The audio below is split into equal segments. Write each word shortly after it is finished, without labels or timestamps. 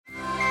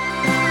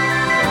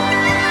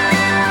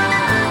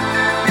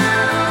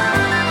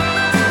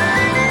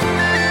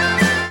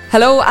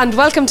Hello and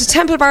welcome to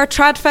Temple Bar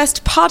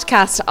Tradfest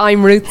podcast.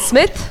 I'm Ruth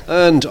Smith.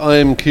 And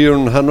I'm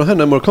Kieran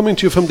Hanrahan, and we're coming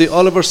to you from the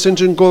Oliver St.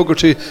 John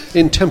Gogarty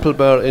in Temple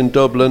Bar in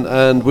Dublin,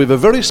 and we've a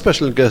very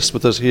special guest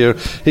with us here.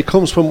 He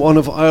comes from one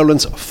of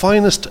Ireland's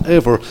finest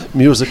ever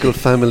musical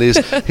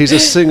families. He's a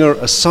singer,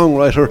 a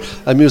songwriter,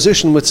 a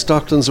musician with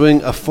Stockton's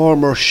Wing, a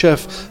former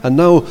chef, and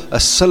now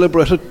a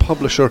celebrated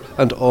publisher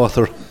and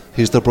author.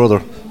 He's the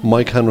brother,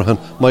 Mike Hanrahan.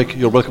 Mike,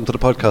 you're welcome to the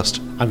podcast.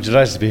 I'm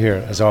delighted to be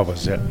here, as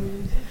always, yeah.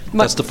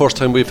 That's the first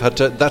time we've had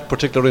that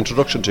particular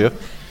introduction to you.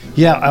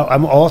 Yeah,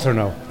 I'm an author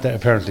now,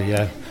 apparently,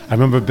 yeah. I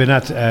remember being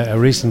at a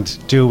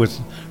recent do with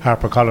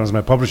HarperCollins,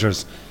 my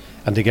publishers,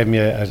 and they gave me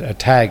a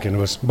tag, and it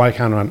was Mike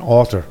Hanrahan,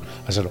 author.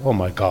 I said, oh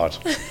my God.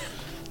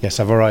 Yes,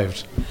 I've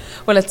arrived.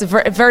 Well, it's a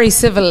very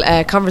civil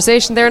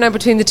conversation there now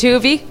between the two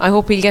of you. I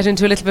hope we'll get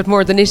into a little bit more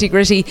of the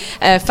nitty-gritty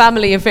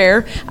family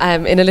affair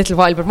in a little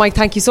while. But Mike,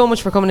 thank you so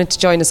much for coming in to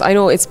join us. I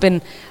know it's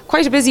been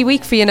quite a busy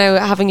week for you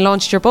now, having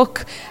launched your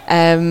book,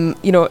 having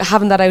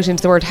that out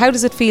into the world. How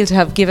does it feel to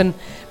have given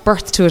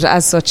birth to it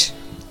as such?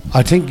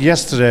 I think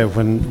yesterday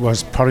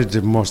was probably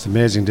the most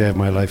amazing day of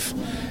my life.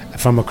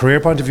 From a career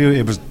point of view,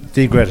 it was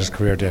the greatest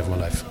career day of my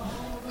life.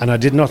 And I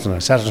did nothing. I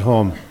sat at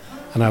home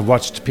and I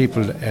watched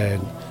people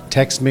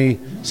text me,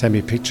 send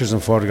me pictures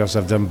and photographs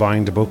of them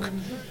buying the book.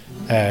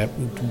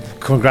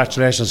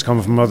 Congratulations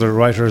coming from other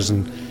writers,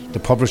 and the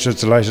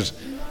publisher's delighted.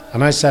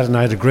 And I sat and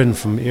I had a grin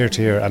from ear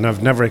to ear, and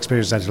I've never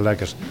experienced anything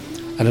like it.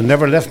 And it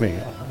never left me.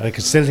 I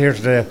can still hear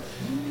today.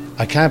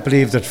 I can't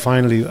believe that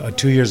finally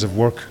 2 years of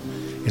work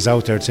is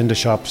out there. It's in the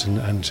shops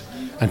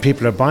and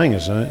people are buying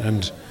it.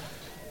 And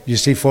you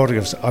see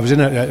photographs. I was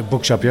in a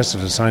bookshop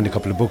yesterday, signed a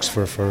couple of books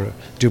for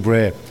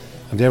Dubray,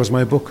 and there was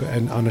my book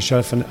on a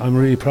shelf, and I'm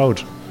really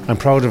proud. I'm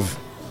proud of,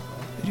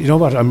 you know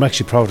what, I'm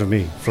actually proud of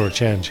me for a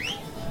change.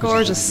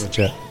 Gorgeous.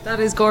 That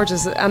is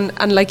gorgeous.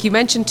 And like you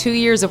mentioned, 2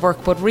 years of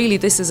work, but really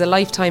this is a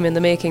lifetime in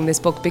the making, this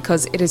book,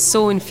 because it is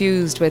so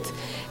infused with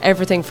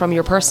everything from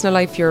your personal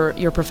life,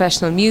 your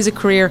professional music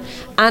career,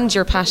 and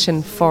your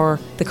passion for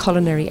the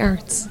culinary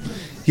arts.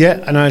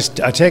 Yeah, and I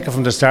take it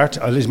from the start.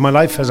 My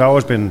life has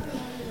always been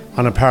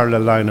on a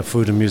parallel line of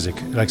food and music,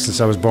 like since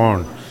I was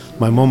born.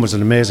 My mum was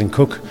an amazing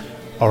cook.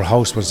 Our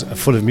house was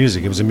full of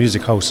music. It was a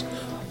music house.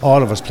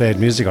 All of us played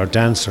music or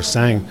danced or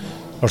sang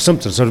or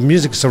something. So the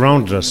music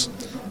surrounded us.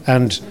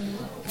 And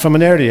from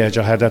an early age,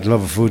 I had that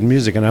love of food and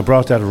music, and I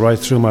brought that right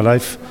through my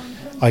life.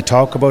 I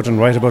talk about it and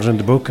write about it in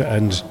the book,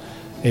 and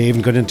I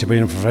even got into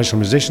being a professional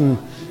musician.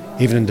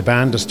 Even in the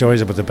band, the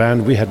stories about the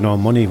band, we had no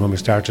money when we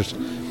started.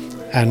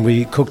 And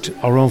we cooked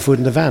our own food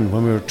in the van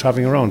when we were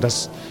travelling around.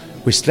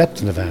 We slept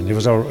in the van. It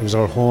was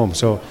our home.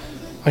 So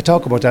I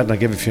talk about that, and I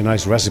give a few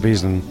nice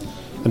recipes, and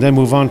then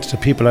move on to the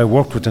people I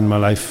worked with in my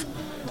life.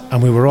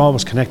 And we were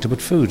always connected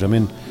with food. I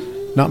mean,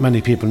 not many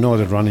people know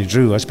that Ronnie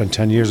Drew, I spent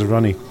 10 years with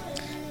Ronnie,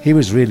 he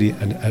was really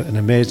an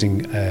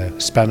amazing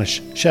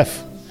Spanish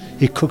chef.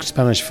 He cooked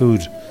Spanish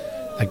food,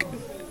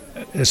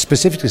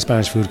 specifically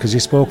Spanish food, because he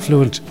spoke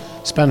fluent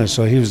Spanish,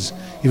 so he was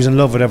in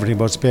love with everything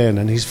about Spain,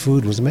 and his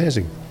food was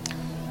amazing.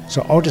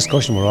 So our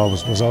discussion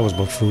was always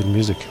about food and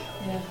music.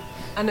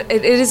 And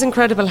it is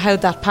incredible how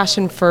that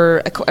passion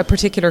for a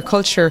particular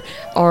culture,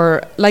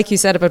 or like you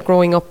said about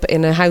growing up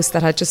in a house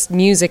that had just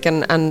music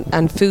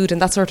and food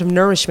and that sort of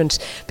nourishment,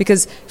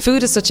 because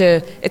food is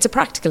it's a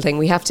practical thing.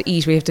 We have to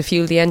eat, we have to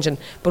fuel the engine.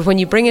 But when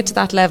you bring it to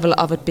that level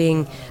of it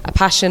being a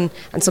passion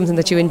and something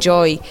that you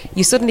enjoy,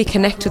 you suddenly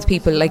connect with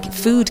people. Like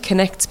food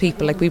connects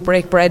people. Like we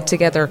break bread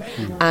together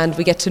and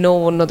we get to know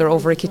one another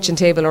over a kitchen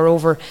table or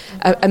over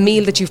a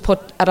meal that you've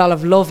put a lot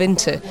of love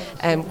into,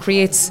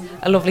 creates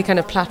a lovely kind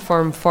of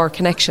platform for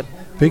connection.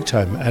 Big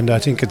time. And I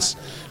think it's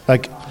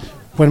like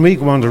when we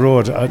go on the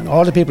road,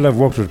 all the people I've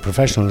worked with,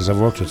 professionals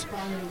I've worked with,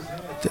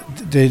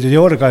 the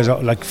older guys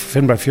like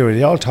Finbar Fury,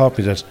 they all taught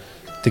me that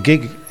the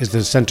gig is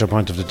the centre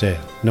point of the day.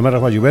 No matter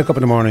what, you wake up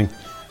in the morning,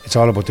 it's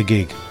all about the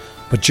gig.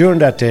 But during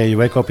that day, you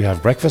wake up, you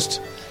have breakfast,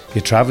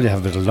 you travel, you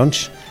have a little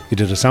lunch, you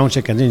do the sound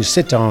check, and then you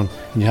sit down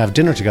and you have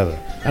dinner together.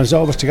 And it's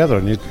always together,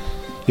 and you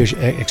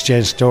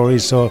exchange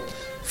stories. So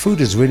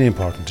food is really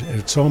important.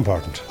 It's so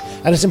important.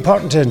 And it's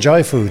important to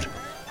enjoy food.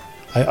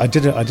 I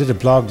did a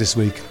blog this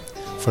week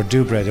for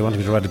Dubray. They wanted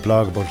me to write a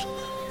blog about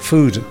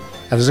food. And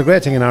there's a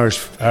great thing in Irish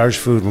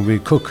food. When we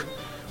cook,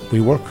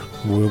 we work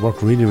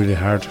really, really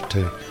hard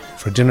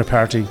for a dinner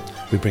party.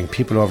 We bring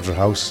people over to the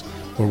house.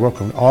 We're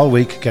working all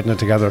week getting it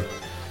together.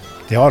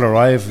 They all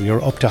arrive.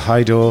 You're up to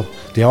high dough.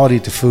 They all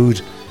eat the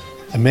food.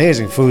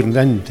 Amazing food. And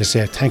then they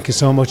say, thank you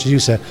so much. And you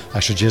say,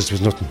 actually, Jesus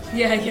was nothing.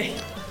 Yeah.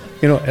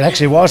 You know, it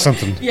actually was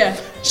something. Yeah.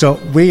 So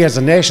we as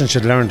a nation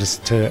should learn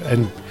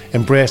to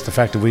embrace the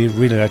fact that we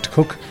really like to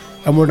cook,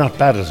 and we're not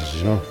bad at it,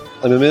 you know.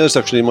 I'm amazed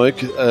actually,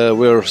 Mike,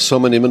 we're so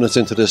many minutes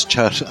into this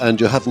chat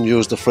and you haven't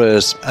used the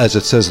phrase, as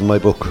it says in my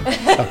book.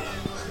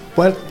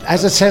 Well,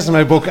 as it says in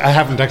my book, I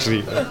haven't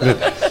actually.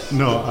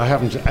 No, I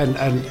haven't.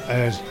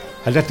 And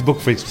I'll let the book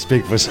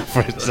speak for itself.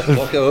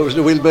 Okay, well,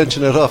 we'll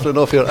mention it often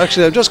enough here.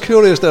 Actually, I'm just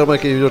curious there,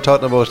 Mikey, you're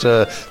talking about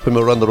when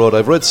we were on the road.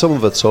 I've read some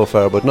of it so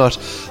far, but not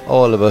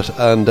all of it.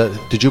 And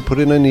did you put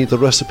in any of the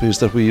recipes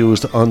that we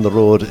used on the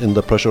road in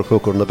the pressure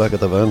cooker in the back of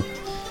the van?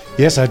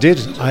 Yes, I did.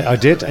 I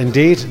did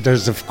indeed.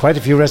 There's quite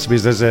a few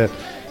recipes. There's a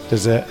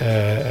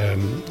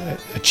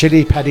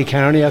chili paddy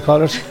carne, I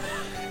call it,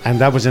 and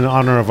that was in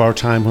honour of our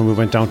time when we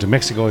went down to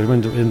Mexico. We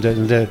went in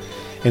the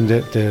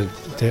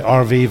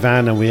RV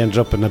van, and we ended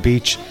up on the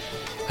beach.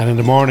 And in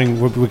the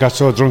morning, we got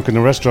so drunk in the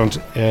restaurant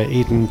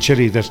eating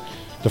chili that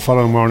the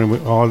following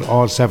morning,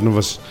 all 7 of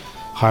us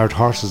hired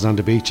horses on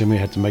the beach, and we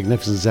had the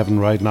Magnificent 7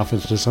 riding off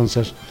into the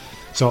sunset.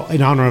 So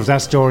in honour of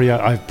that story,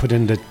 I've put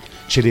in the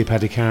chili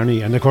paddy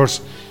carne. And of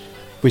course,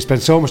 we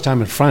spent so much time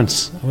in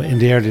France in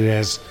the early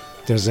days.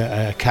 There's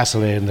a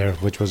cassoulet in there,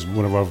 which was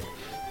one of our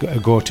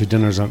go-to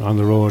dinners on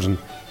the road.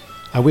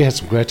 And we had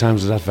some great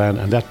times with that van,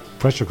 and that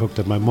pressure cook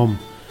that our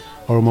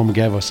mum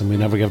gave us, and we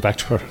never gave back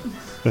to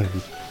her.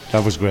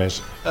 That was great.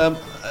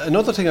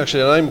 Another thing,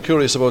 actually, and I'm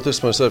curious about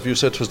this myself. You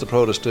said it was the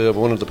proudest day,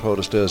 one of the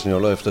proudest days in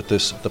your life.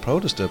 The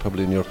proudest day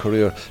probably in your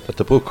career, that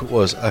the book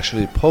was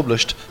actually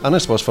published. And I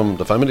suppose from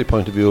the family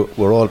point of view,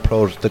 we're all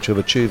proud that you've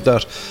achieved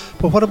that.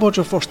 But what about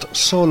your first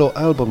solo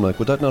album, Mike?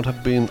 Would that not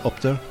have been up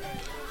there?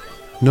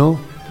 No,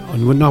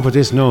 not with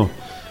this. No,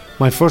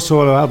 my first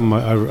solo album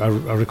I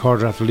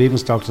recorded after leaving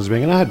Stockton's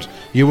Wing, and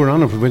you were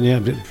on it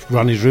when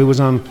Ronnie Drew was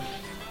on.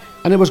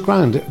 And it was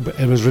grand.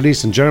 It was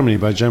released in Germany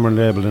by a German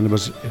label, and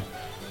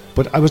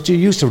but I was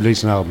used to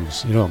releasing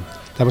albums.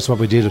 That was what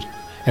we did.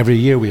 Every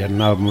year we had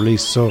an album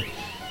released. So,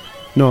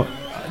 no,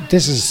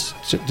 this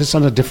is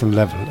on a different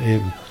level.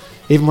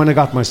 Even when I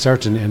got my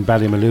cert in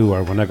Ballymaloe,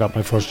 or when I got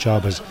my first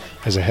job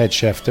as a head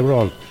chef, they were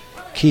all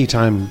key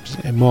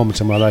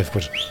moments in my life.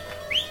 But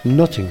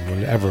nothing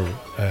will ever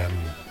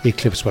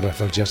eclipse what I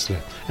felt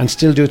yesterday, and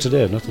still do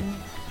today. Nothing.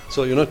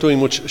 So you're not doing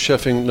much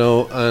chefing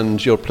now,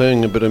 and you're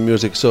playing a bit of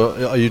music.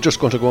 So are you just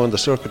going to go on the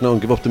circuit now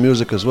and give up the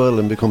music as well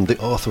and become the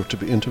author to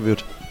be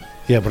interviewed?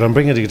 Yeah, but I'm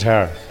bringing the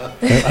guitar.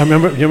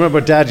 You remember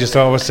Dad used to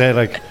always say,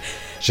 like,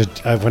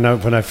 when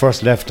I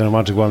first left and I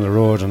wanted to go on the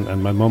road,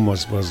 and my mum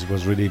was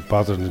really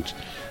bothered, and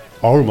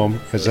our mum,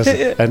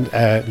 and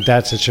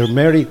Dad said, "Sure,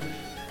 Mary,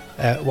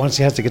 once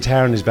he has the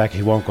guitar on his back,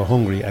 he won't go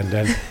hungry." And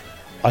then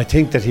I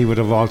think that he would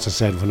have also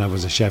said, when I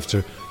was a chef,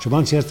 so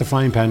once he has the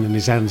frying pan in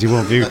his hands, he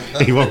won't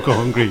go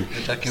hungry.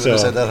 Jackie would have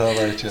said that all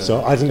right, yeah.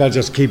 So I think I'll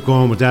just keep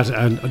going with that.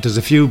 And there's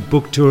a few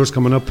book tours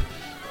coming up,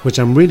 which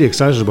I'm really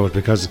excited about,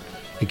 because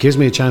it gives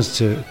me a chance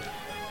to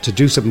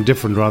do something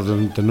different rather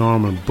than the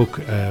normal book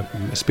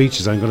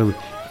speeches. I'm going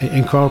to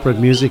incorporate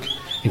music,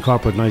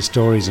 incorporate nice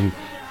stories, and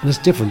it's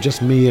different,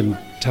 just me and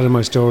telling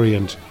my story.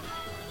 And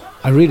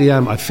I really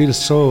am. I feel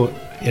so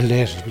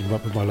elated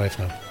with my life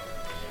now.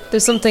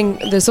 There's something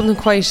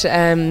quite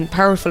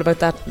powerful about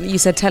that. You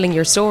said telling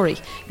your story,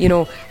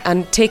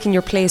 and taking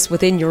your place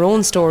within your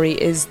own story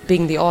is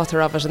being the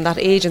author of it, and that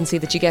agency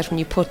that you get when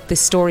you put this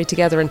story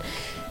together. And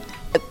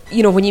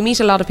when you meet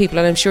a lot of people,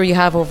 and I'm sure you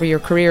have over your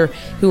career,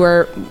 who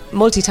are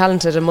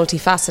multi-talented and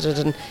multifaceted,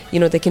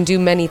 and they can do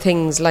many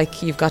things,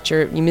 like you've got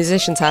your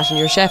musician's hat and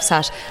your chef's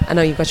hat, and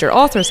now you've got your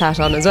author's hat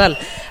on as well.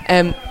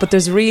 But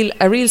there's a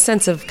real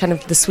sense of kind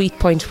of the sweet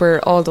point where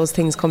all those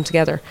things come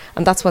together,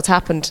 and that's what's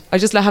happened. I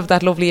just have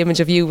that lovely image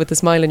of you with the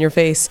smile on your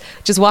face,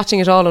 just watching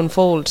it all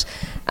unfold.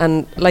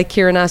 And like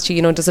Kieran asked you,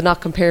 does it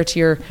not compare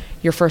to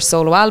your first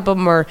solo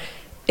album? Or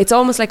it's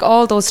almost like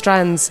all those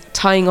strands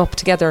tying up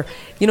together,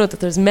 that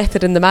there's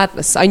method in the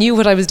madness. I knew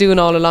what I was doing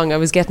all along. I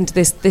was getting to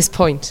this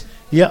point.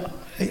 Yeah,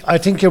 I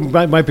think you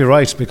might be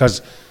right,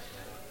 because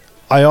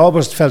I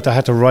always felt I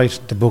had to write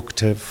the book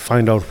to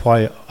find out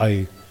why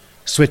I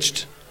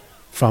switched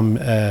from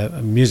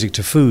music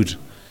to food.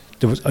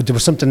 There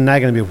was something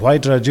nagging me. Why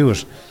did I do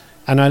it?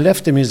 And I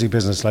left the music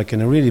business like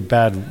in a really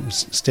bad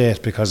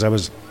state, because I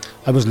was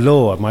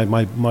low. My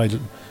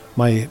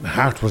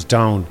heart was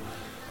down.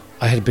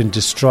 I had been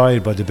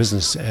destroyed by the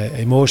business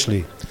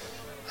emotionally,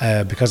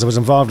 because I was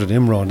involved in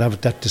IMRO, and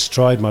that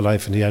destroyed my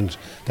life in the end.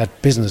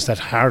 That business, that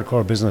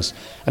hardcore business,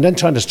 and then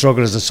trying to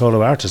struggle as a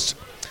solo artist.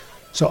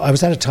 So I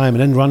was at a time,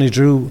 and then Ronnie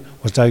Drew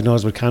was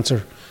diagnosed with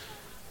cancer,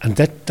 and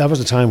that was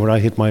the time where I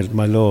hit my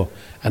low,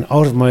 and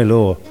out of my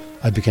low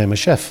I became a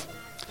chef.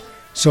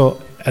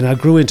 So, and I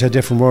grew into a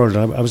different world.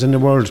 I was in the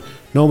world,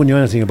 no one knew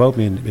anything about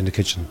me in the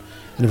kitchen,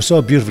 and it was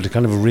so beautiful to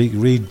kind of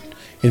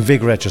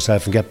reinvigorate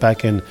yourself and get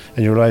back in,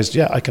 and you realise,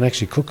 I can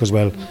actually cook as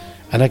well,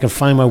 and I can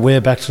find my way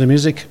back to the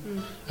music,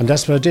 and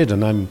that's what I did,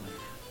 and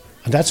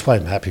that's why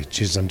I'm happy.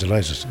 Jesus, I'm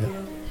delighted. Yeah.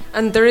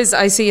 And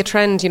I see a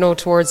trend,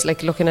 towards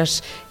like looking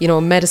at,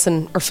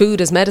 medicine or food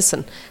as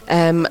medicine,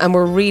 and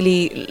we're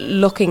really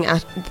looking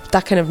at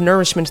that kind of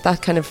nourishment,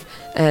 that kind of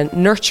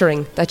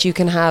nurturing that you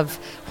can have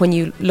when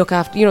you look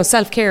after,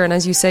 self-care. And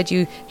as you said,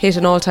 you hit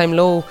an all-time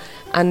low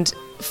and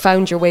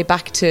found your way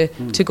back to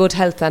good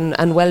health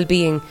and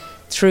well-being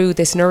through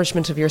this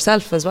nourishment of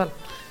yourself as well.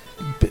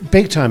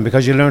 Big time,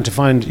 because you learn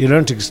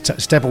to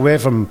step away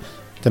from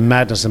the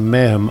madness and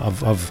mayhem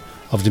of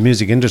the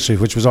music industry,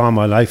 which was all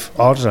my life,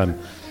 all the time.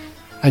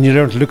 and you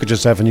learn to look at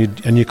yourself,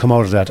 and you come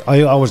out of that.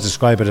 I always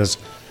describe it as,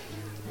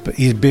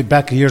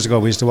 back years ago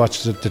we used to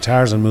watch the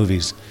Tarzan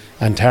movies,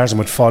 and Tarzan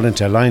would fall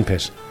into a lion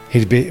pit.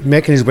 He'd be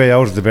making his way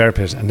out of the bear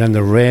pit, and then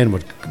the rain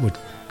would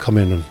come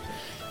in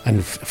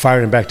and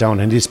fire him back down,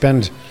 and he'd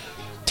spend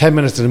 10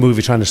 minutes of the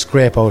movie trying to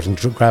scrape out and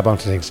grab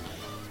onto things.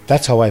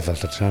 That's how I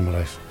felt at the time of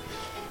life.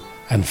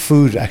 And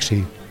food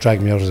actually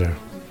dragged me out of there.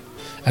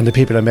 And the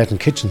people I met in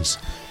kitchens,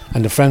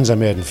 and the friends I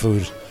made in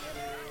food.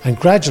 And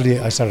gradually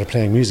I started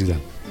playing music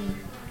then.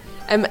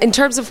 In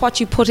terms of what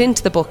you put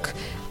into the book,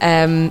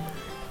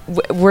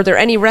 were there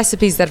any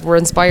recipes that were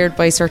inspired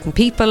by certain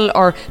people,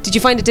 or did you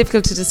find it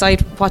difficult to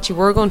decide what you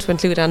were going to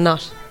include and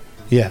not?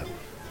 Yeah.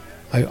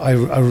 I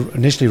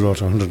initially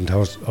wrote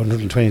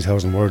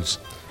 120,000 words.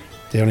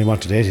 They only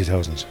wanted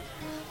 80,000.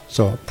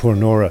 So poor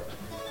Nora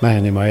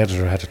Mahoney, my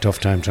editor, had a tough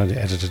time trying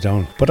to edit it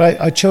down. But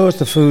I chose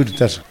the food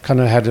that kind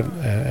of had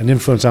an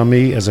influence on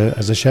me as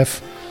a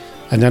chef.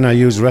 And then I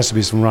used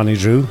recipes from Ronnie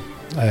Drew,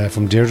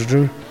 from Deirdre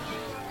Drew.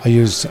 I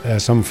used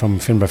some from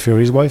Finbar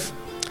Fury's wife.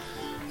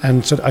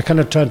 And so I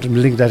kind of tried to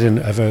link that in.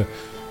 I have a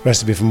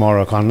recipe from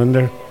Maura Conlon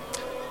there,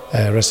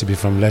 a recipe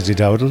from Leslie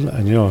Dowdall,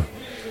 and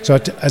so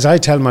as I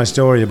tell my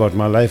story about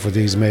my life with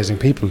these amazing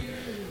people,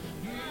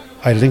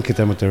 I link it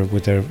them with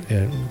their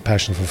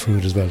passion for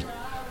food as well.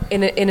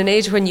 In an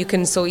age when you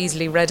can so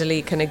easily,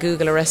 readily kind of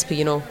Google a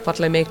recipe,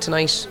 what'll I make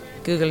tonight?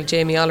 Google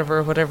Jamie Oliver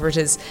or whatever it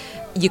is.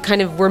 You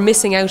kind of were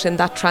missing out in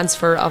that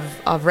transfer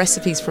of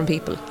recipes from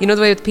people. The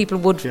way that people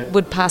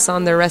would pass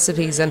on their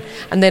recipes, and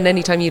then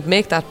anytime you'd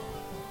make that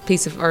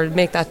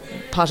make that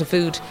pot of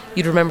food,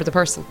 you'd remember the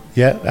person.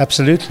 Yeah,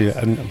 absolutely.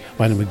 And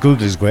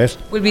Google is great.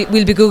 We'll be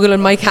Googling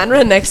Mike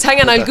Hanrahan next.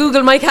 Hang on, I'll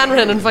Google Mike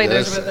Hanrahan and find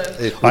out about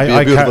that. It would be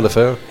a beautiful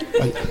affair.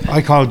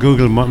 I call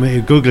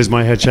Google is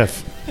my head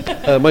chef.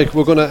 Mike,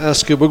 we're going to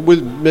ask you, we'll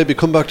maybe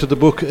come back to the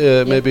book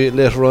maybe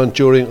later on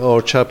during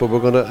our chat, but we're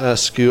going to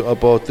ask you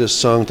about this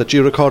song that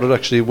you recorded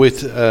actually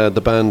with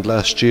the band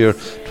last year.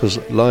 It was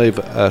live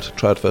at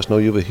Tradfest. Now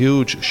you have a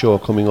huge show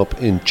coming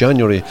up in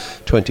January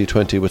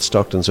 2020 with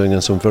Stockton Swing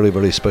and some very,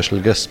 very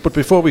special guests. But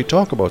before we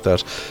talk about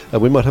that,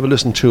 we might have a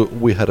listen to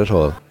We Had It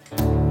All.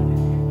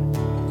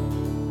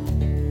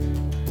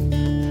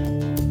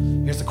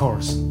 Here's the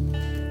chorus.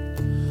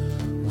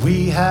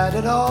 We had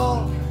it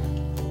all.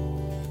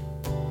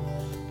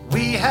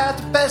 We had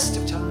the best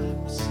of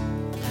times.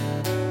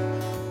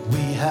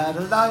 We had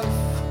a life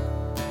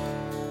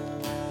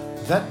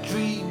that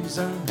dreams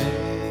are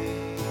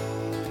made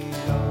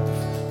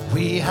of.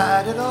 We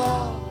had it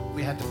all.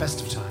 We had the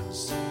best of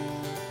times.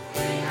 We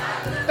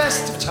had the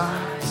best of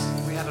times.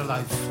 We had a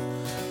life.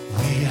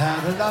 We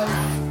had a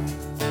life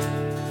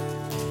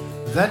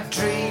that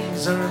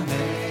dreams are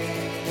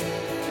made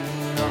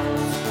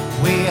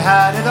of. We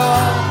had it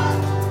all.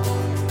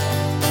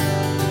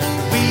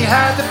 We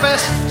had the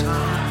best of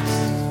times.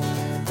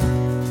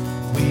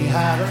 We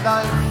had a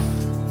life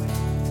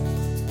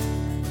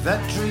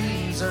that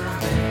dreams are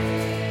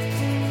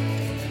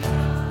made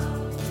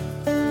of.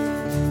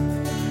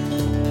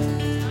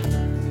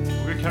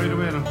 We're carried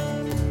away now.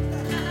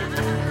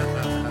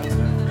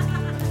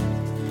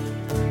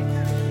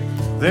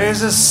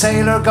 There's a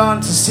sailor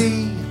gone to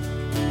sea.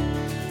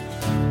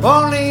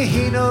 Only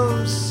he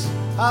knows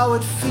how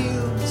it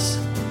feels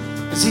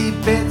as he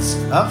bids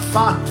a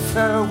fond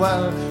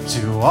farewell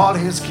to all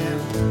his kin.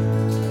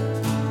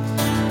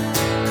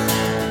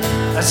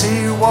 As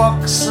he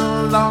walks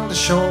along the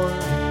shore,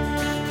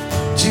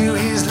 to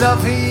his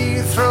love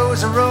he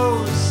throws a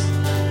rose.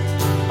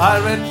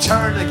 I'll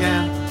return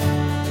again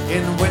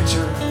in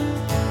winter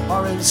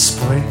or in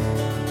spring.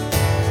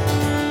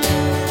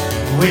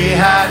 We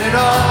had it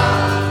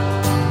all.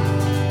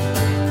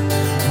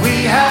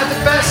 We had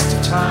the best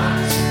of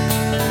times.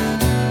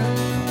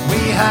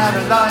 We had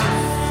a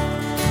life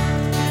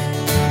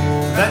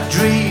that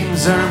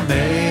dreams are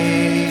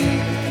made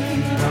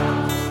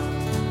of.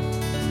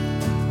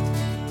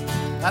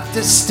 At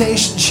the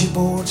station she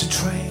boards a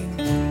train.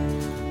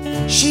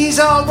 She's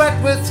all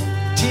wet with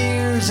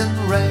tears and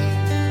rain,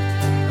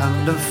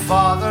 and the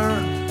father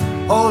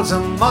holds a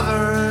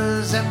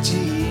mother's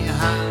empty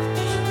hand.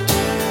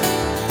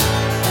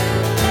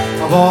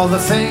 Of all the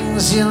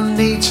things you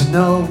need to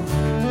know,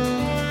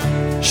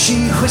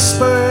 she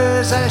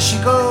whispers as she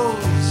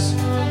goes,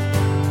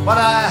 what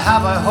I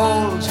have I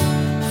hold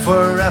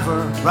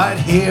forever right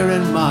here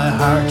in my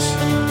heart.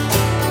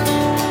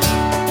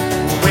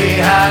 We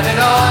had it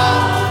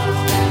all.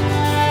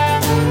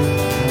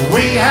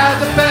 We had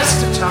the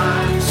best of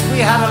times. We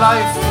had a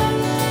life.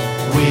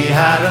 We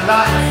had a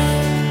life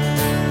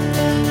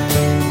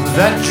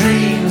that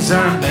dreams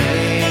are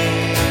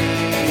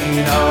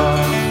made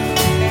of.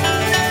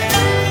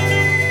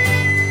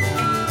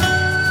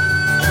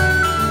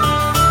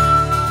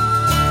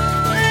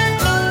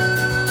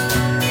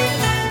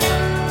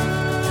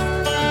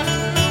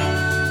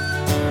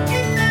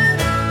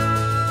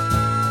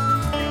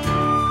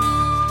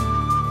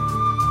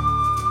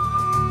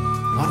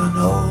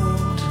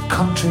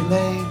 Country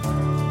lane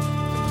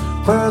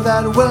where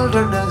that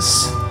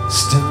wilderness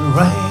still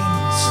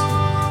reigns,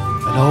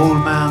 an old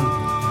man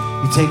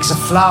He takes a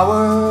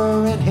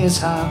flower in his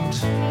hand.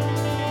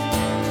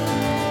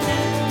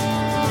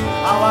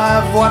 How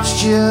I've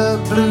watched you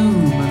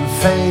bloom and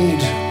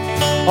fade,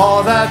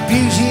 all that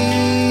beauty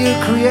you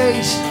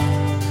create.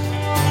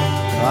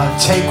 I'll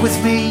take with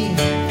me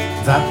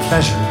that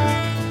pleasure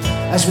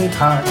as we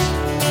part.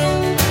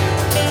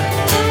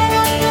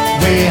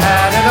 We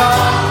had it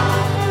all.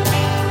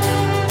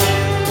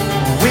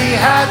 We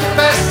had the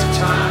best of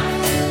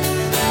times.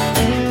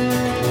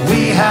 We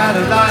had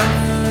a life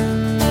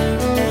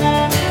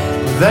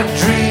that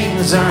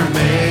dreams are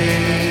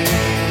made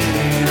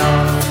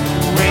of.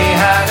 We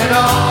had it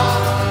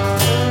all.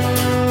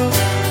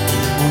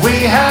 We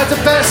had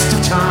the best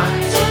of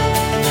times.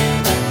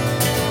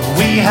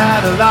 We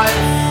had a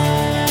life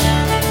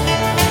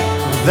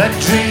that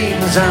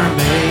dreams are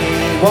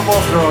made. One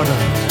more for order.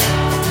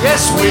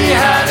 Yes, we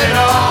had it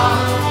all.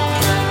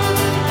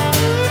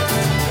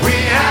 We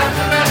had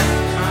the best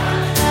of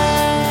times.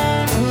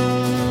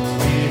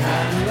 We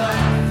had a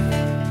life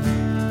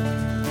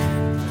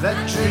that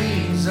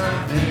dreams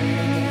are made.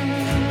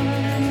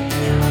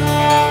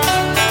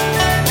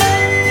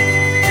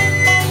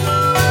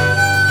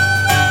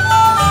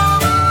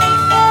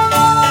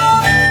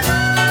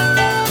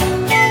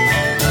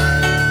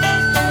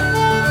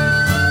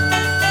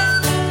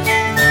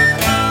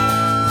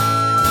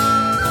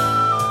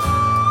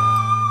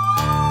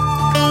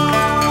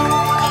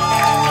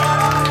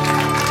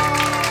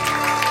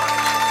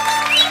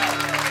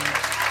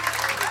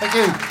 Thank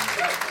you.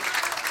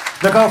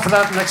 Look out for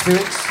that in the next few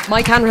weeks.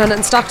 Mike Hanrahan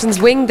and Stockton's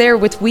Wing there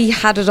with We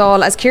Had It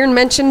All. As Kieran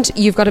mentioned,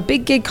 you've got a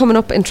big gig coming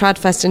up in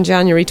Tradfest in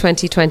January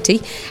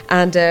 2020.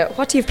 And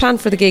what do you have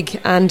planned for the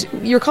gig? And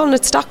you're calling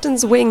it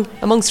Stockton's Wing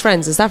amongst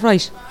friends, is that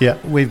right? Yeah,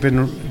 we've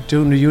been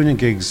doing reunion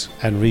gigs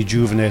and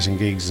rejuvenating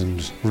gigs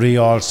and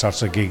all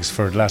sorts of gigs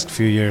for the last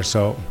few years.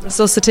 So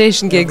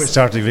Resuscitation gigs.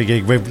 Start of a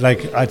gig. We've,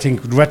 I think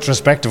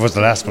retrospective was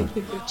the last one.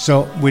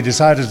 So we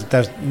decided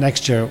that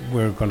next year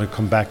we're going to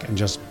come back and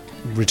just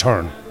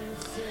return.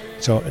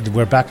 So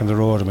we're back on the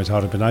road, and we thought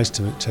it'd be nice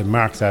to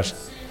mark that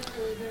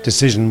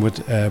decision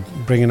with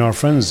bringing our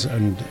friends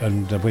and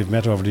that we've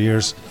met over the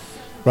years.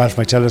 Ralph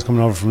McTell is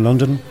coming over from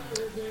London.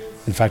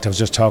 In fact, I was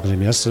just talking to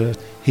him yesterday.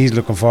 He's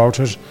looking forward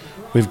to it.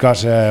 We've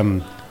got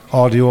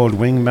all the old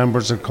Wing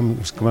members are coming.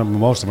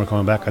 Most of them are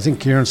coming back. I think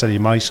Kieran said he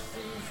might,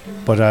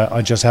 but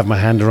I just have my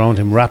hand around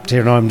him, wrapped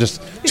here now. I'm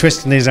just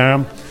twisting his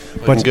arm.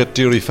 But can get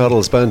Deary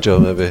Farrell's banjo,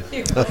 maybe.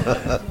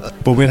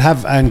 But we'll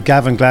have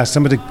Gavin Glass,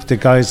 some of the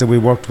guys that we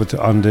worked with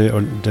on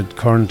the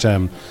current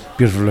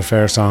Beautiful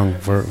Affair song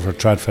for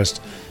Tradfest.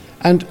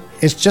 And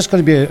it's just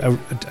going to be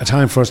a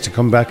time for us to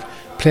come back,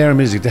 play our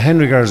music. The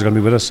Henry girls are going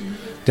to be with us.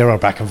 They're our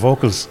backing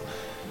vocals.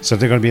 So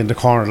they're going to be in the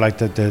corner like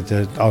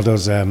all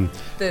those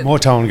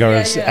Motown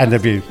girls. Yeah. And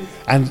they'll be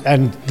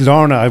and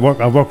Lorna, I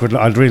work with.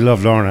 I really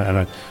love Lorna,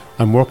 and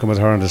I'm working with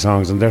her on the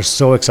songs, and they're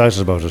so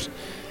excited about it.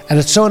 And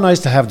it's so nice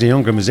to have the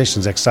younger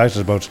musicians excited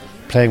about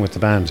playing with the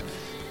band.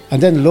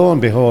 And then lo and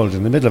behold,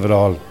 in the middle of it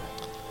all,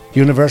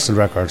 Universal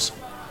Records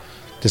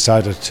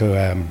decided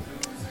to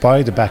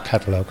buy the back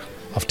catalogue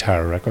of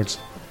Tara Records.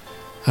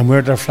 And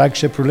we're their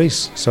flagship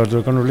release. So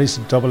they're going to release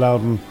a double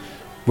album.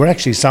 We're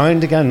actually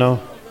signed again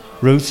now,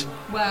 Ruth.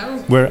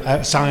 Wow. We're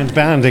a signed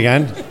band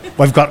again.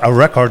 We've got a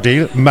record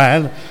deal,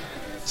 man.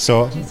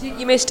 So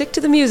You may stick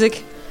to the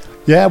music.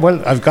 yeah,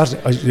 well, I've got,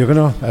 you're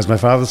going to, as my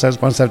father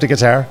says, once I have the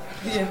guitar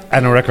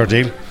and a record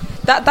deal.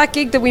 That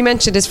gig that we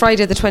mentioned is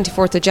Friday the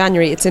 24th of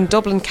January. It's in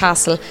Dublin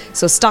Castle.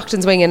 So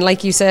Stockton's Wing, and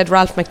like you said,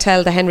 Ralph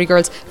McTell, the Henry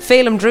Girls.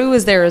 Phelim Drew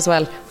is there as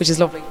well, which is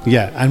lovely.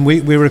 Yeah, and we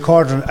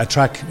recorded a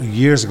track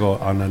years ago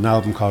on an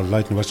album called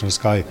Light in the Western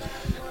Sky.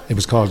 It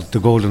was called The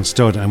Golden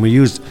Stud, and we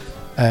used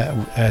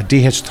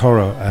D.H.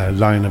 Thoreau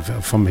line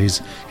from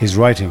his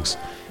writings.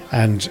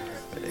 And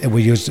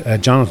we used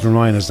Jonathan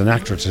Ryan as an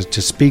actor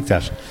to speak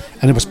that,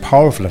 and it was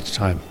powerful at the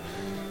time.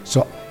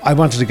 So I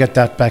wanted to get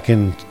that back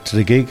into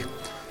the gig,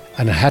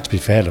 and it had to be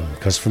Phelim,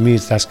 because for me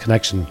it's that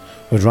connection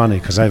with Ronnie,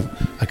 because I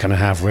kind of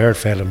half reared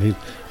Phelim.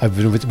 I've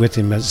been with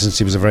him since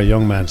he was a very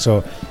young man,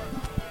 so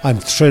I'm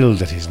thrilled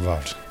that he's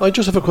involved. I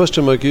just have a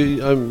question, Mike.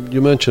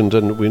 You mentioned,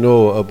 and we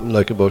know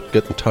about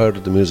getting tired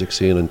of the music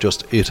scene and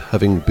just it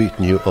having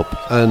beaten you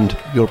up, and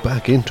you're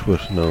back into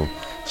it now.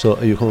 So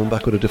are you coming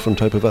back with a different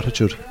type of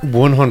attitude?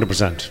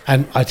 100%.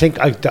 And I think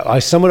I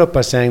sum it up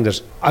by saying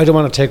that I don't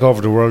want to take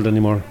over the world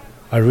anymore.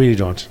 I really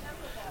don't.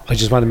 I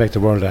just want to make the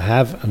world I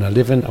have and I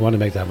live in, I want to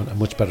make that a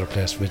much better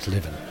place for me to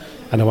live in.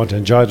 And I want to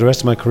enjoy the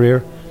rest of my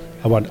career.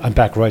 I'm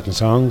back writing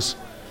songs,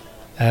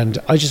 and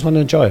I just want to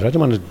enjoy it. I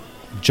don't want to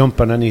jump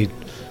on any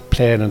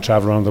plane and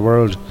travel around the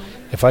world.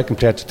 If I can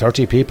play to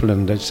 30 people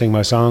and they sing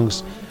my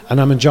songs,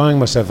 and I'm enjoying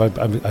myself.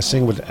 I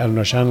sing with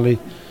Eleanor Shanley,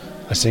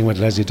 I sing with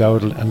Leslie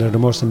Dowdle, and they're the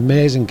most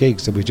amazing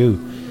gigs that we do.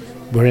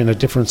 We're in a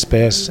different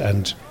space,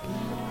 and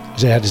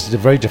it's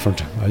very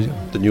different.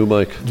 The new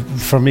Mike.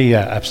 For me,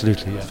 yeah,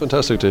 absolutely. Yeah.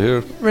 Fantastic to hear.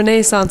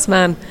 Renaissance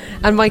man.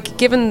 And Mike,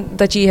 given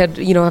that you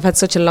have had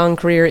such a long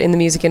career in the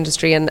music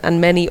industry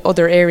and many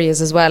other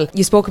areas as well,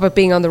 you spoke about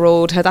being on the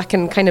road, how that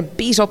can kind of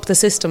beat up the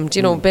system.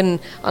 Been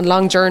on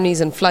long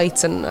journeys and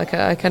flights, and I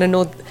kind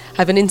of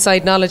have an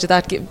inside knowledge of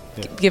that,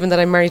 given that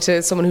I'm married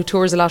to someone who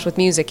tours a lot with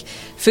music.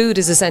 Food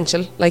is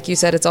essential. Like you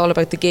said, it's all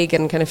about the gig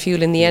and kind of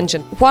fueling the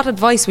engine. What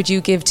advice would you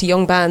give to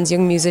young bands,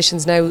 young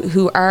musicians now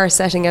who are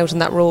setting out on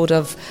that road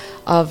of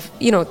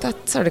that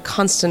sort of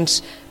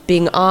constant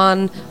being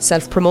on,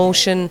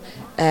 self-promotion,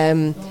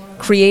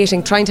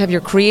 creating, trying to have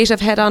your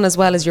creative head on as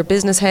well as your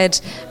business head,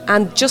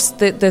 and just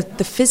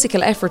the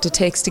physical effort it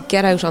takes to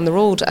get out on the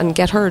road and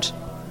get heard?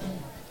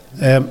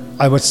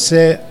 I would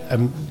say,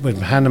 with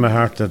my hand on my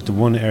heart, that the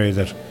one area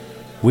that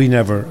we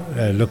never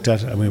looked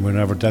at, and we were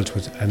never dealt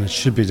with, and it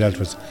should be dealt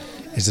with,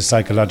 is the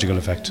psychological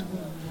effect.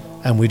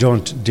 And we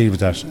don't deal with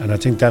that. And I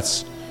think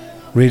that's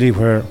really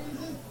where,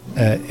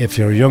 if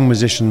you're a young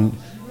musician,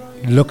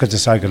 look at the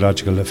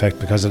psychological effect,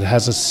 because it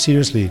has a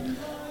seriously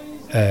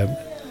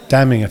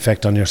damning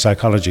effect on your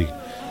psychology.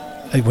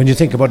 When you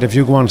think about it, if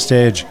you go on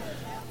stage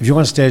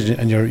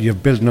and you're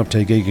building up to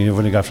a gig and you've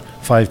only got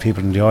 5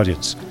 people in the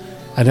audience,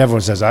 and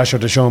everyone says, sure,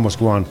 the show must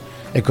go on.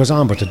 It goes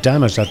on, but the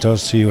damage that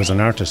does to you as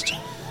an artist,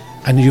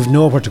 and you've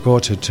nowhere to go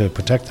to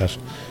protect that.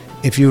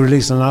 If you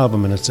release an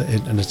album and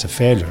it's a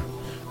failure,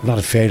 not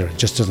a failure, it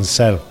just doesn't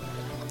sell,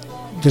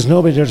 there's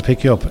nobody there to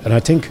pick you up. And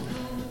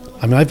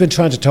I've been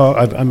trying to talk,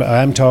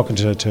 I am talking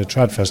to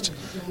Tradfest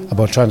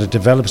about trying to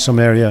develop some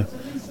area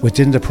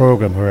within the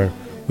programme where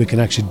we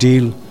can actually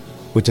deal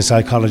with the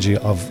psychology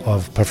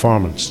of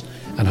performance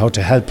and how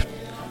to help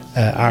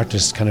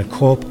artists kind of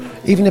cope,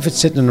 even if it's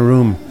sitting in a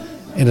room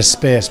in a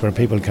space where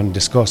people can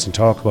discuss and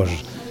talk about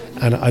it.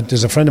 And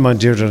there's a friend of mine,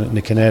 Deirdre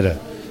Nicaneda,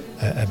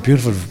 a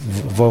beautiful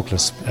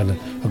vocalist and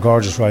a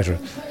gorgeous writer,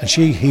 and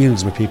she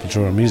heals with people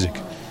through her music.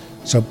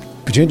 So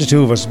between the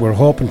two of us, we're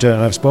hoping to,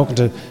 and I've spoken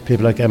to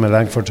people like Emma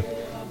Langford,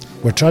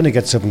 we're trying to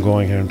get something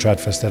going here in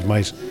Tradfest that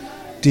might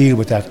deal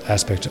with that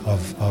aspect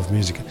of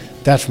music.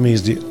 That for me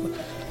is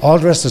all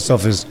the rest of the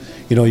stuff is,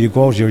 you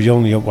go out, you're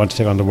young, you want to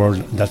take on the world,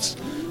 and that's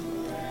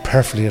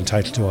perfectly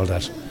entitled to all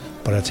that.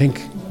 But I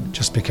think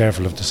just be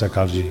careful of the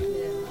psychology.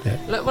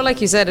 Yeah. Well,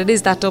 like you said, it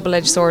is that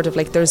double-edged sword of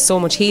like there's so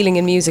much healing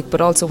in music, but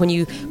also when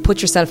you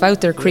put yourself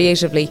out there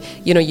creatively,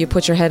 you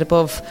put your head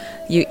above,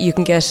 you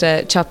can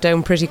get chopped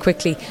down pretty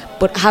quickly.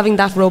 But having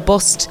that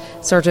robust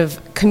sort of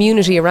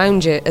community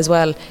around you as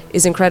well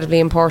is incredibly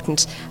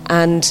important.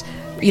 And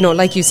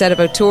like you said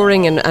about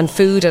touring and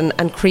food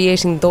and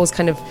creating those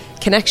kind of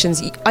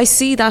connections, I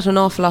see that an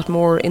awful lot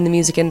more in the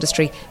music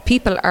industry.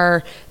 People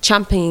are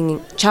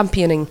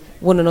championing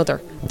one another.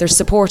 They're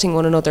supporting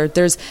one another.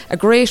 There's a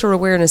greater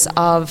awareness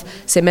of,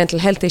 say, mental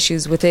health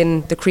issues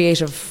within the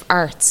creative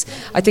arts.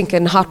 I think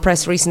in Hot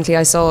Press recently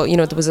I saw,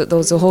 there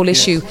was a whole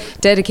issue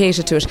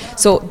dedicated to it.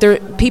 So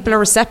people are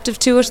receptive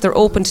to it. They're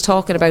open to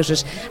talking about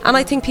it. And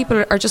I think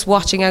people are just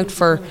watching out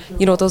for,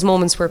 those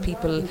moments where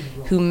people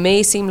who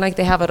may seem like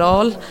they have it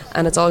all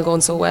and it's all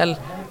going so well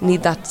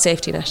need that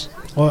safety net.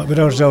 Well,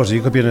 without a doubt,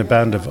 you could be in a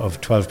band of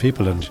 12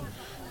 people and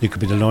you could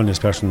be the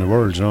loneliest person in the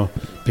world,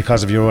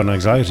 because of your own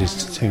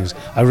anxieties, things.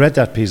 I read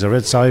that piece, I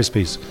read Si's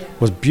piece, it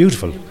was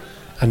beautiful.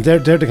 And they're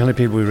the kind of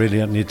people we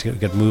really need to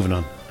get moving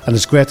on. And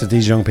it's great that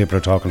these young people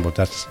are talking about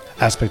that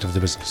aspect of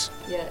the business.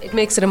 Yeah, it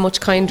makes it a much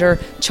kinder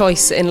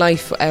choice in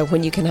life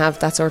when you can have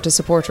that sort of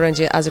support around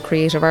you as a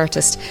creative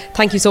artist.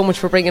 Thank you so much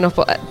for bringing up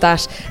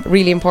that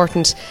really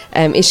important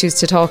issues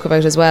to talk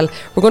about as well.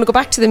 We're going to go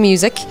back to the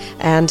music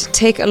and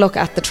take a look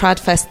at the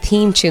Tradfest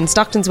theme tune,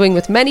 Stockton's Wing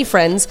with Many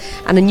Friends,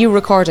 and a new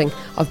recording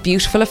of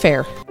Beautiful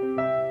Affair.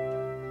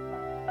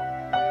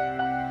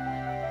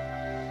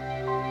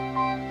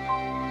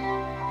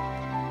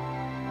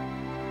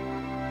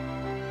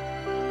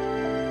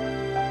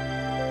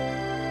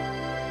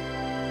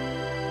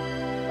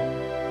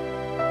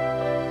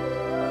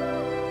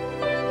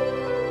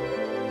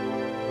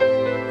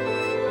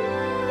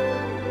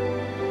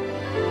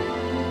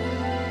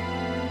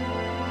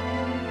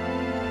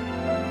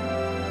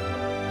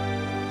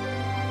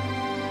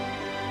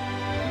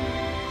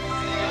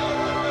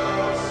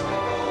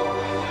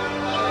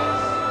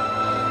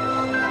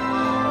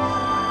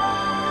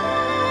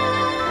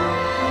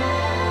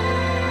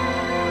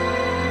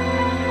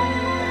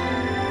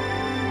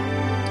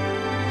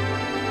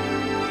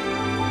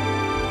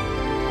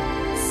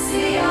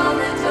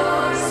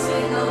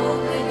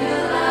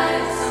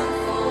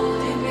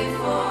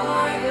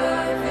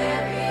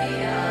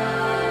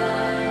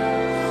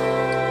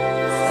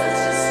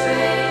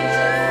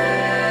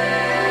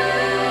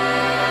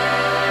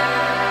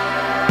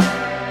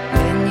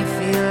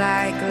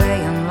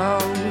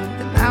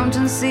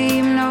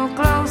 Seem no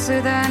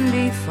closer than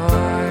before,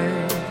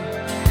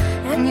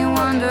 and you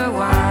wonder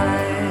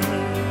why.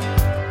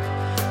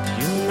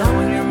 You know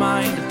in your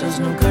mind it does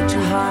no good to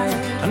hide,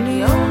 and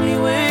the only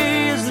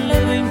way is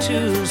living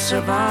to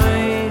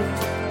survive.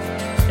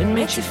 It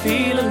makes you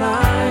feel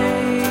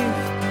alive.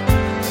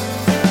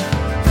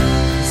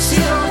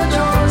 See all the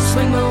doors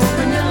swing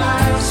open, your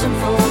lives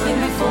unfold.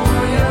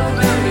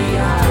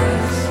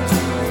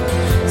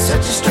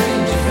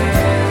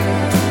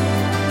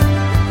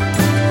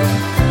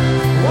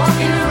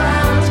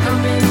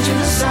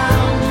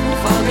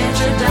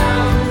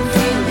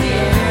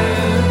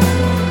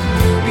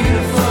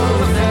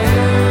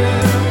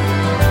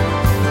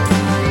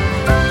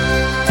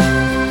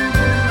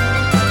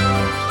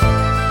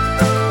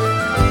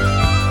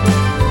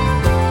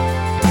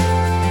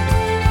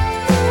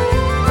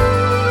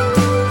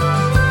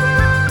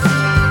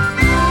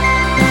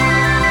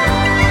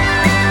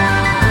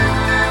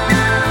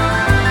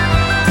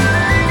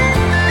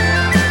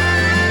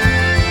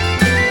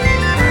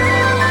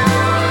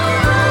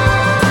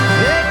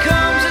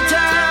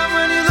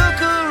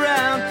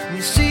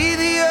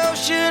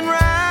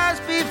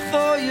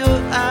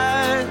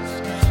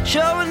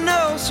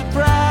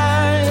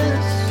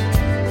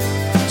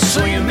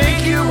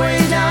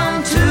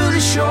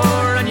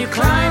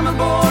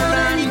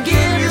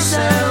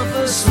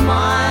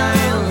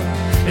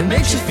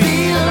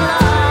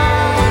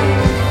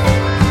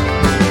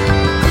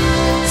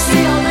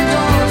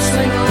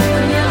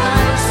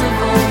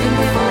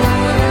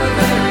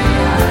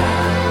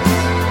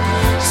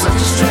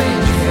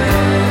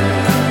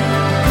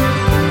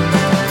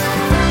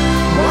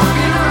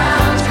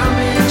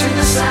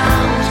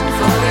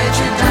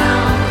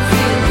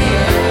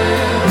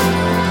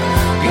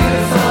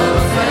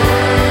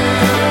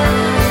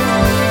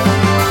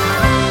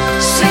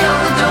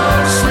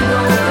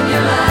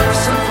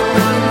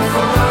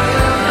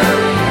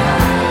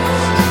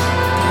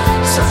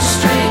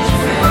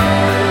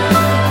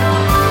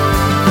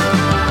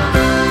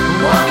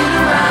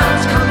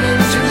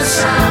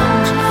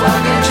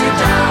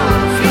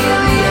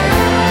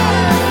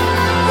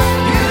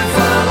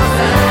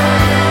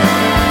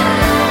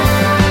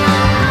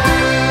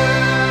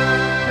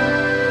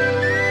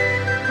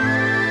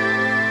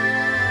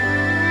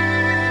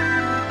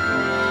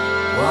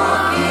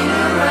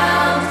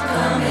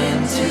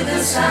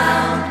 the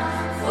sound,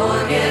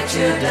 forget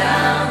your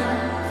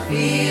down,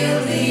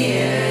 feel the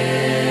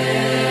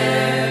air,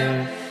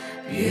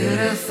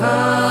 beautiful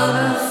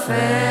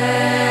affair.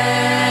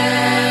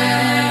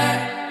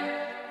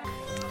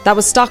 That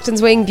was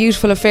Stockton's Wing,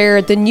 Beautiful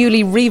Affair, the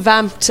newly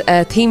revamped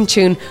theme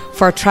tune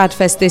for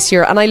Tradfest this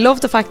year. And I love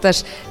the fact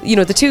that, you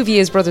know, the two of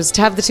you as brothers, to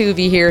have the two of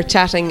you here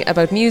chatting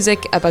about music,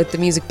 about the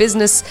music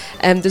business.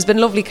 There's been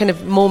lovely kind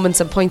of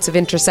moments and points of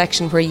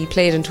intersection where you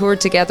played and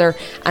toured together,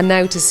 and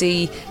now to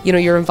see, you know,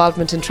 your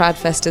involvement in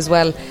Tradfest as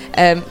well.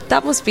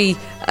 That must be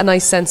a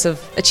nice sense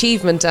of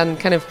achievement and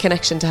kind of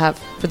connection to have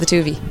for the two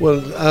of you.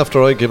 Well,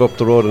 after I gave up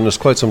the road, and it's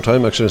quite some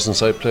time actually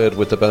since I played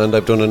with the band,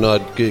 I've done an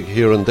odd gig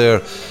here and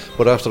there,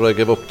 but after I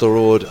gave up the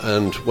road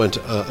and went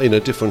in a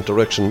different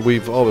direction,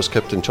 we've always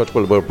kept in touch.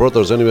 Well, we're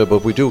brothers anyway,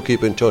 but we do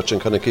keep in touch and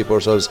kind of keep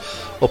ourselves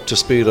up to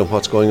speed on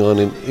what's going on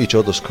in each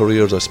other's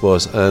careers, I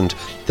suppose. And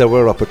there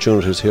were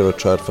opportunities here at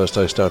Tradfest.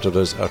 I started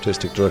as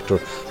artistic director,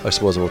 I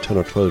suppose, about 10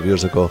 or 12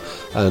 years ago,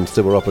 and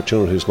there were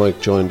opportunities. Mike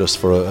joined us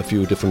for a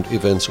few different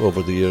events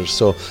over the years,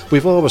 so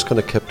we've always kind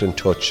of kept in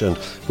touch. And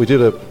we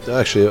did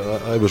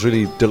I was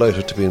really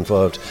delighted to be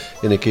involved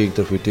in a gig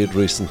that we did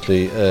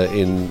recently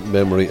in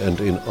memory and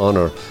in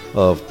honour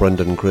of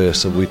Brendan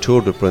Grace, and we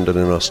toured with Brendan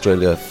in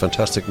Australia.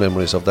 Fantastic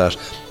memories of that.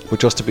 But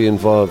just to be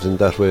involved in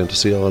that way and to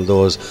see all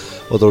those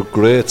other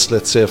greats,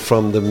 let's say,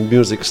 from the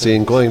music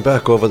scene going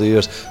back over the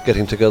years,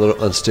 getting together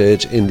on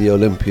stage in the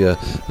Olympia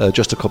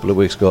just a couple of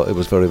weeks ago, it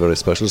was very, very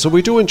special. So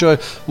we do enjoy.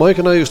 Mike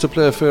and I used to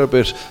play a fair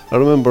bit. I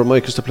remember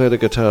Mike used to play the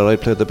guitar, I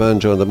played the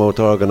banjo and the mouth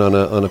organ on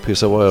a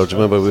piece of wire. Do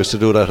you remember we used to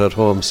do that at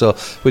home? So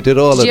we did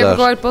all of that. Did you ever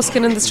go out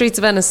busking in the streets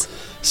of Venice?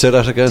 Say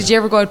that again. Did you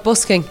ever go out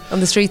busking on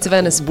the streets of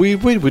Venice? We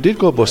did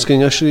go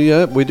busking, actually,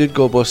 yeah. We did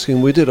go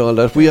busking, we did all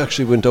that. We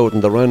actually went out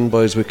in the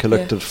Ranboys, we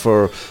collected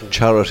for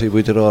charity,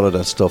 we did all of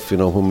that stuff, you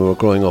know, when we were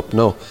growing up.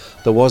 Now,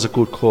 there was a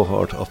good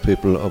cohort of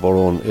people of our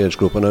own age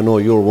group, and I know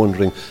you're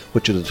wondering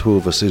which of the two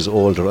of us is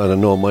older, and I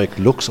know Mike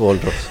looks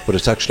older, but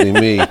it's actually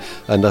me,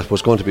 and that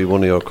was going to be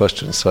one of your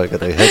questions, so I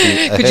got a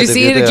heavy. Could you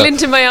see it, a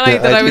glint in my eye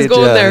that I was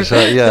going there?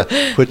 So,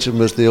 yeah, which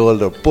was the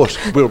older, but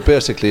we're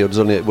basically,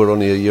 we're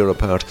only a year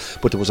apart,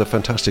 but there was a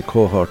fantastic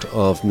cohort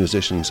of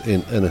musicians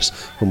in Ennis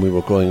when we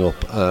were growing up.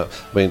 I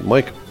mean,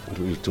 Mike,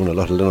 we were doing a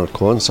lot of Leonard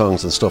Cohen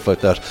songs and stuff like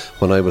that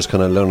when I was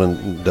kind of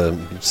learning the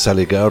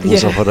Sally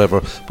Gardens or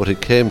whatever, but it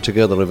came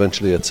together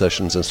eventually at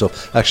sessions and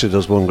stuff. Actually,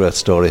 there's one great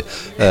story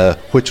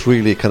which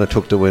really kind of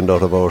took the wind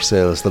out of our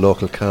sails. The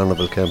local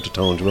carnival came to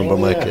town. Do you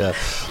remember, Mike? Yeah.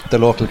 The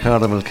local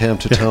carnival came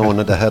to town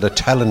and they had a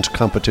talent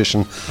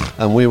competition,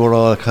 and we were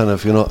all kind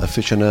of, you know,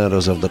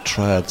 aficionados of the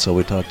trad, so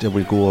we thought, yeah,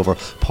 we'd go over.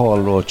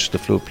 Paul Roach, the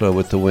flute player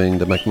with the Wing,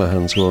 the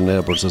McMahons, who were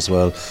neighbours as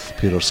well,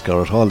 Peter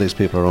Scarrett, all these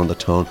people around the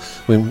town.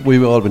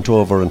 We all went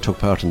over and took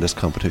part in this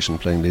competition,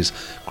 playing these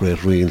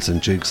great reels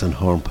and jigs and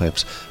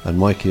hornpipes, and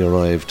Mikey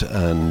arrived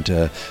and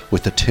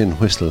with the tin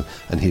whistle,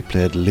 and he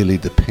played Lily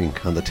the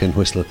Pink on the tin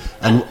whistle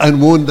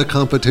and won the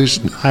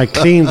competition. I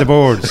cleaned the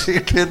boards. He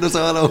cleaned us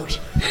all out.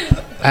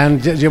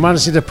 And do you want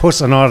to see the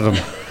puss on all of them?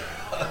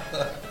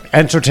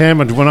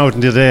 Entertainment went out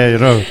in the day, you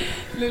know.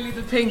 Lily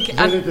the Pink.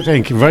 Lily the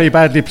Pink, very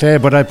badly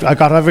played, but I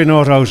got every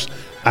note out,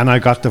 and I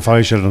got the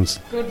 5 shillings.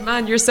 Good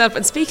man yourself.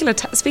 And speaking of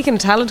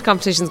talent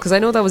competitions, because I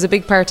know that was a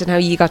big part in how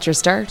you got your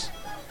start.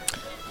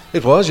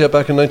 It was, yeah,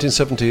 back in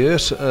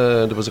 1978.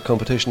 There was a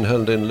competition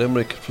held in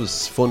Limerick. It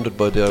was funded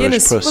by the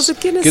Guinness. Irish Press. Was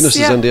it Guinness? Guinness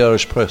yeah. is in the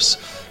Irish Press,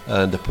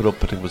 and they put up,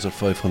 I think it was a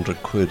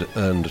 500 quid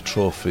and a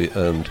trophy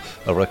and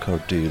a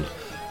record deal.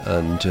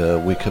 And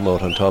we came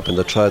out on top in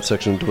the trad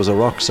section. There was a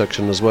rock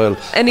section as well.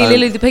 Any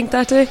Lily the Pink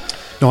that day?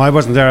 No, I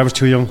wasn't there, I was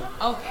too young.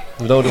 Okay.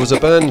 No, there was a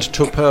band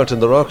took part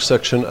in the rock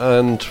section,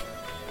 and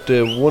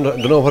they won. I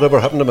don't know whatever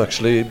happened to them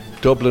actually.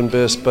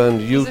 Dublin-based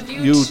band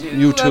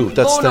U2.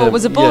 That's Bono. them.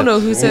 Was it Bono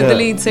who said the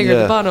lead singer?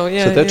 Yeah. Bono.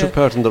 Yeah. So they took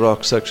part in the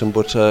rock section,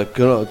 but you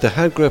know, they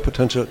had great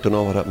potential. Don't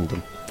know what happened to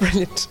them.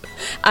 Brilliant.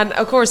 And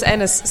of course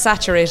Ennis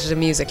saturated in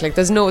music, like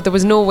there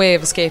was no way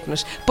of escaping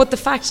it. But the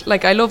fact,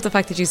 like, I love the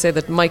fact that you say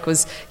that Mike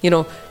was, you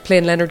know,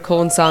 playing Leonard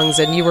Cohen songs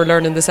and you were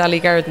learning the Sally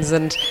Gardens,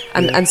 and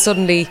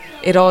suddenly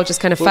it all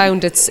just kind of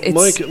found its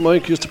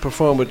Mike used to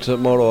perform with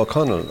Maura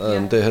O'Connell,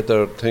 and they had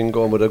their thing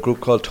going with a group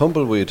called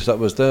Tumbleweed. That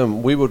was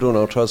them. We were doing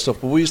our trad stuff,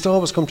 but we used to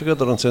always come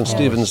together on St.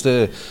 Stephen's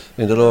Day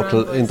in the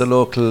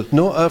local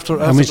no, after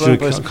we used to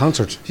do a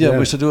concert. Yeah, we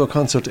used to do a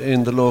concert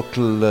in the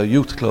local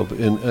youth club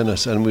in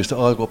Ennis, and we used to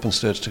all go up on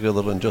stage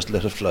together and just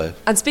let it fly.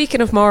 And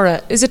speaking of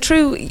Maura, is it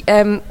true,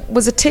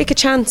 was it Take a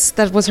Chance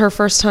that was her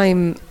first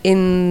time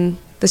in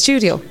the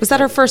studio? Was that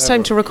her first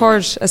time to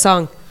record a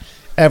song?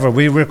 Ever.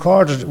 We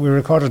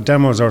recorded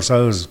demos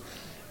ourselves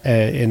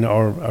in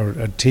our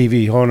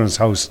TV, Honan's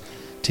house.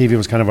 TV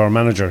was kind of our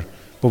manager,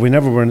 but we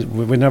never went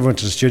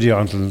to the studio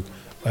until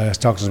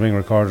Stockton's Wing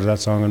recorded that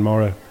song, and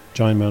Maura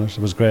joined me on it.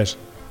 It was great.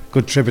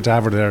 Good tribute to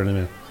have her there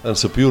anyway. And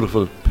it's a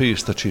beautiful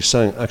piece that she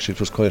sang. Actually, it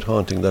was quite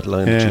haunting, that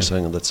line that she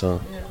sang in that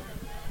song. Yeah.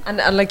 And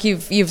like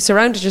you've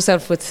surrounded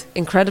yourself with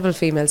incredible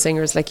female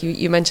singers, like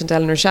you mentioned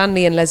Eleanor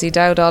Shanley and Leslie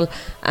Dowdall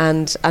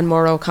and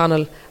Maura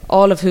O'Connell,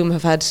 all of whom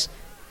have had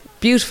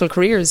beautiful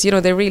careers. You know,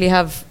 they really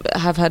have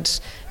had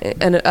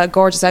a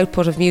gorgeous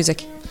output of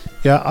music.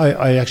 Yeah,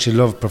 I actually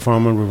love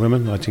performing with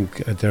women. I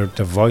think their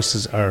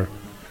voices are...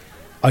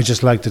 I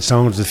just like the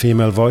sound of the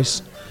female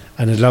voice,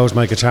 and it allows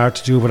my guitar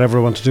to do whatever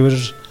I want to do with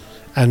it.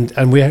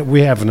 And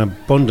we have an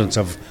abundance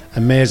of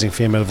amazing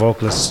female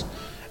vocalists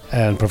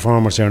and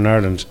performers here in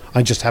Ireland.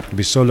 I just happen to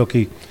be so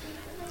lucky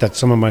that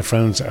some of my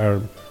friends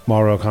are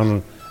Maura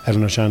O'Connell,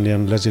 Eleanor Shanley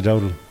and Leslie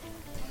Dowdall.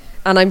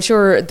 And I'm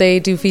sure they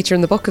do feature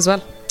in the book as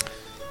well.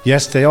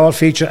 Yes, they all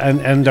feature,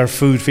 and their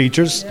food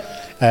features.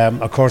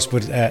 Of course,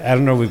 with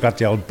Eleanor, we've got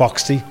the old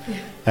boxty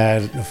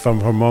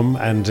from her mum,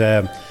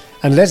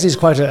 and Leslie's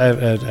quite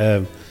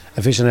a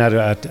aficionado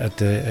at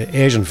the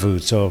Asian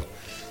food. So,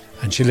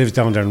 and she lives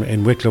down there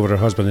in Wicklow with her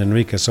husband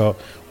Enrica. So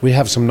we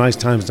have some nice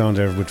times down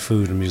there with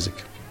food and music.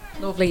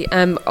 Lovely.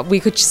 We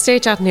could stay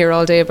chatting here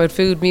all day about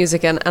food,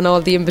 music and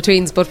all the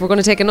in-betweens, but we're going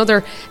to take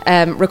another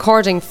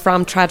recording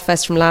from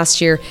Tradfest from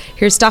last year.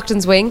 Here's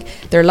Stockton's Wing.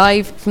 They're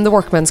live from the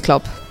Workman's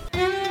Club.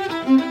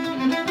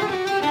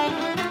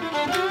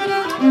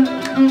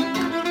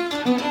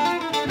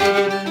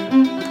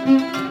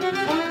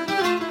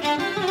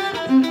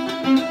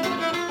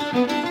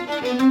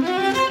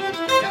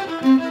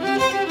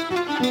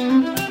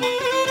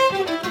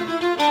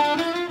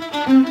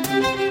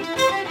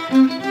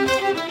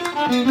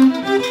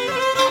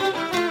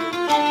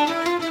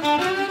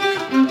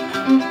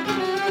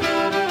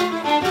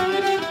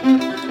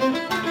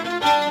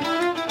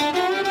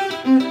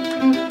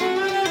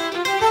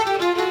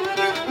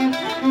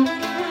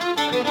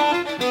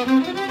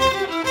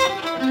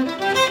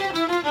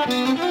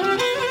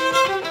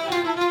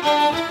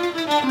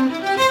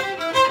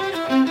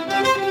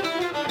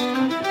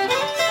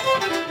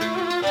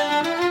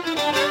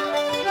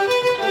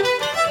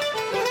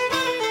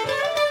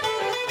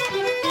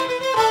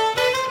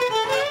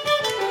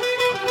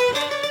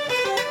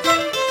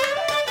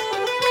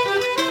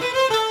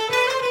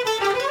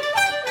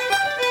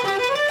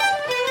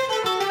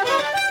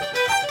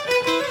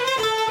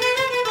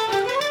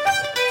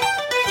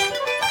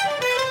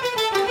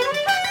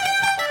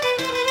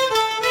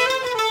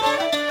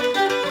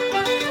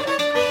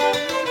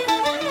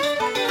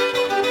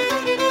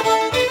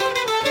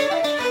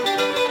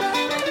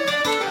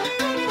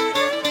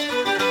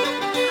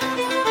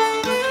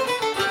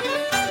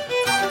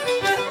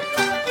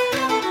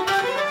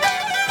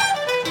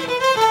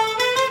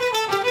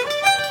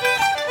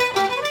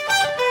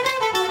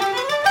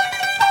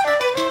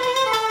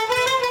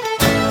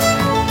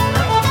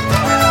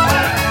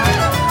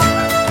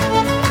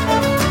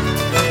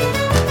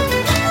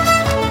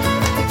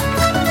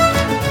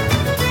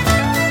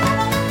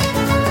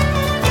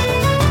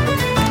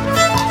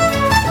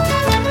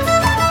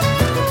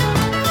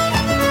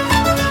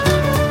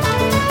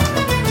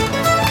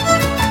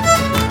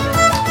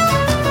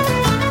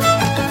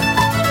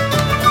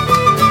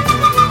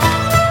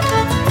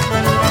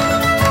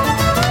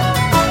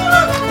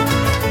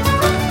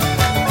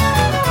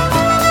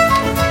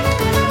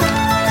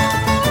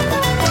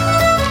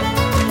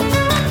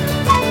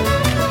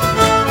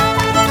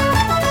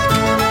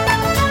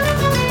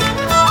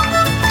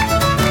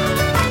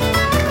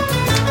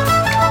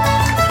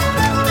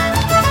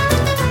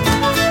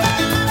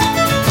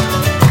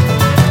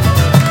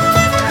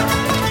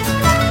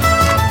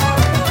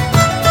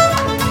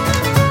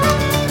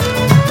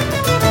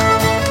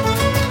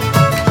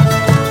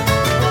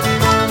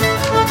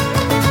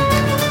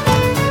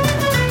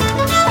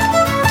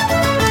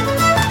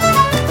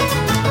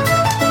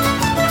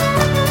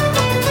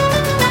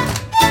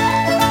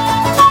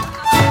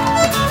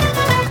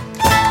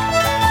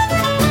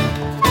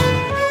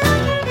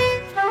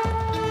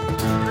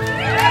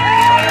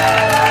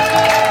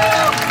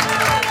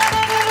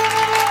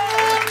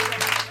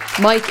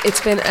 Mike, it's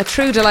been a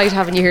true delight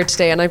having you here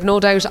today, and I've no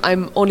doubt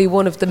I'm only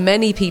one of the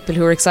many people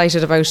who are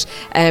excited about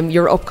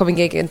your upcoming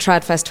gig in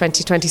Tradfest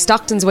 2020,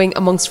 Stockton's Wing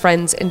Amongst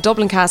Friends in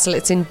Dublin Castle.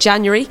 It's in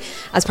January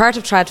as part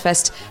of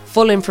Tradfest.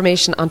 Full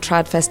information on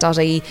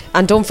tradfest.ie.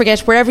 And don't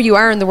forget, wherever you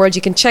are in the world,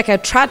 you can check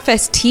out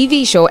Tradfest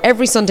TV show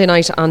every Sunday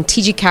night on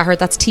TG Cahir,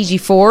 that's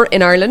TG4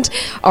 in Ireland,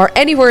 or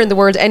anywhere in the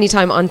world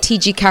anytime on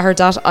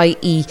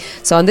tgcahir.ie.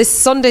 So on this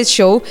Sunday's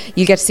show,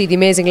 you get to see the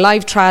amazing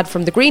live trad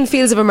from the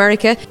Greenfields of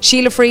America,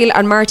 Sheila Friel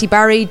and Marty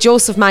Barry,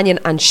 Joseph Mannion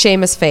and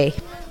Seamus Fay.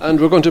 And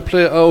we're going to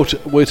play out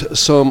with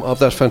some of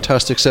that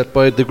fantastic set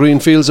by the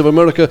Greenfields of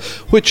America,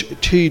 which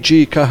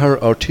TG Cahir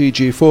or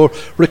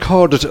TG4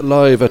 recorded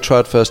live at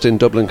Tradfest in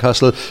Dublin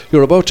Castle.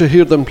 You're about to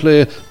hear them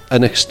play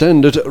an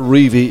extended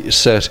Reevy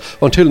set.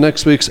 Until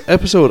next week's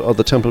episode of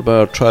the Temple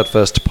Bar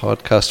Tradfest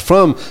podcast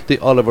from the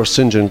Oliver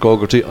St. John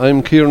Gogarty,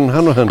 I'm Kieran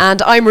Hanrahan.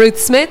 And I'm Ruth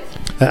Smith.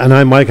 And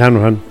I'm Mike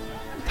Hanrahan.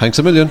 Thanks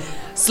a million.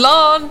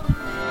 Slán!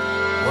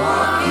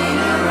 Walking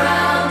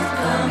around,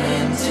 come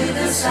into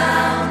the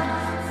sound.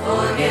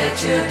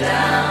 Forget you're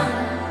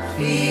down,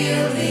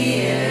 feel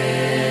the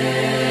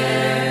air.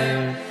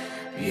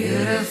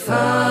 Beautiful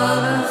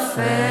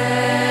affair.